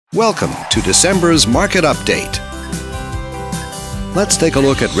Welcome to December's Market Update. Let's take a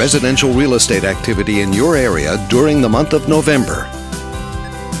look at residential real estate activity in your area during the month of November.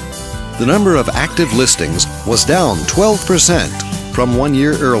 The number of active listings was down 12% from 1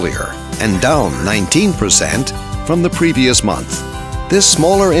 year earlier and down 19% from the previous month. This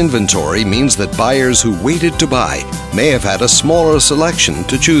smaller inventory means that buyers who waited to buy may have had a smaller selection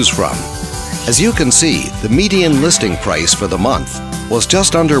to choose from. As you can see, the median listing price for the month was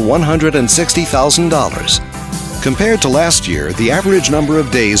just under $160,000. Compared to last year, the average number of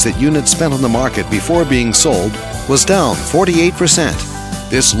days that units spent on the market before being sold was down 48%.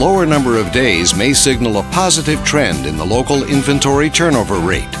 This lower number of days may signal a positive trend in the local inventory turnover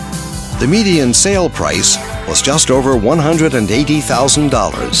rate. The median sale price was just over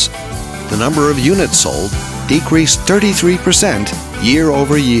 $180,000. The number of units sold decreased 33% year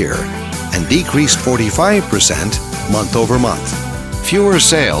over year and decreased 45% month over month. Fewer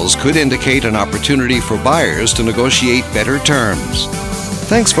sales could indicate an opportunity for buyers to negotiate better terms.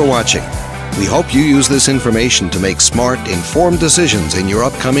 Thanks for watching. We hope you use this information to make smart, informed decisions in your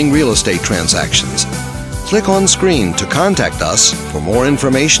upcoming real estate transactions. Click on screen to contact us for more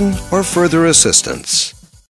information or further assistance.